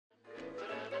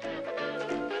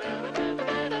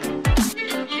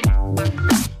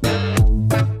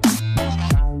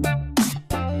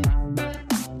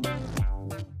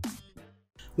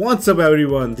What's up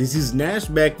everyone, this is Nesh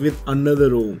back with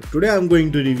another ROM. Today I'm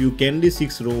going to review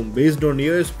Candysix Rom based on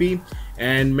AOSP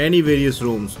and many various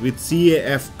ROMs with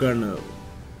CAF kernel.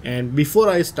 And before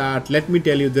I start, let me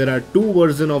tell you there are two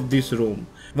versions of this ROM.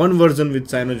 One version with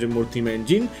CyanogenMod theme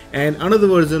engine and another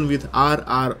version with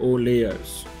RRO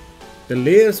layers. The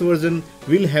layers version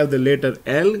will have the letter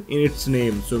L in its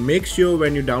name, so make sure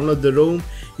when you download the ROM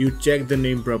you check the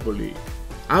name properly.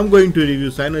 I'm going to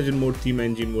review CyanogenMod theme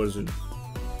engine version.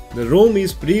 The ROM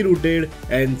is pre-rooted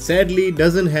and sadly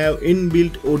doesn't have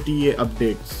inbuilt OTA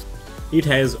updates. It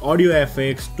has audio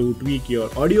effects to tweak your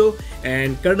audio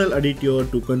and kernel editor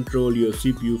to control your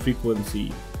CPU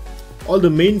frequency. All the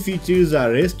main features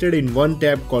are rested in one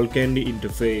tab called Candy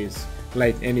interface,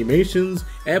 like animations,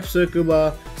 app circle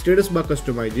bar, status bar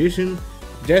customization,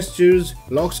 gestures,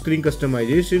 lock screen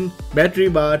customization, battery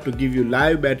bar to give you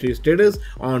live battery status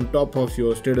on top of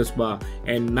your status bar,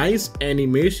 and nice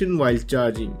animation while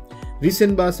charging.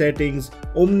 Recent bar settings,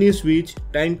 Omni switch,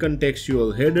 time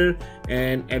contextual header,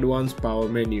 and advanced power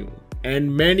menu.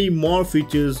 And many more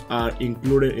features are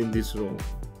included in this ROM.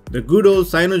 The good old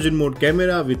CyanogenMod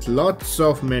camera with lots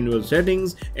of manual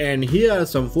settings, and here are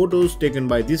some photos taken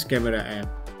by this camera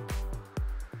app.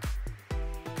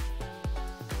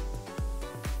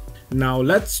 Now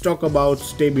let's talk about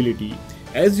stability.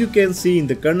 As you can see in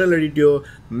the kernel editor,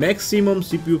 maximum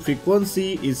CPU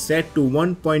frequency is set to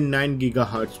 1.9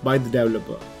 GHz by the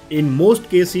developer. In most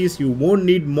cases, you won't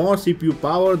need more CPU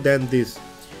power than this.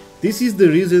 This is the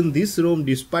reason this ROM,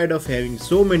 despite of having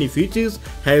so many features,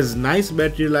 has nice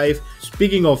battery life.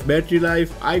 Speaking of battery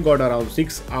life, I got around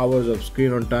 6 hours of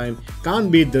screen on time. Can't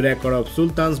beat the record of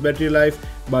Sultan's battery life,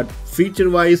 but feature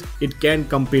wise it can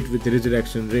compete with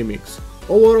Resurrection Remix.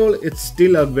 Overall, it's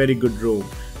still a very good ROM.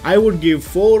 I would give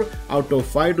 4 out of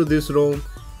 5 to this ROM,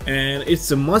 and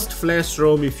it's a must flash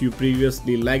ROM if you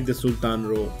previously liked the Sultan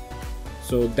ROM.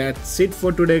 So that's it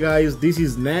for today guys, this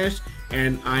is Nesh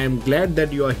and I am glad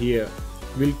that you are here.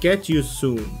 We'll catch you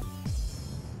soon.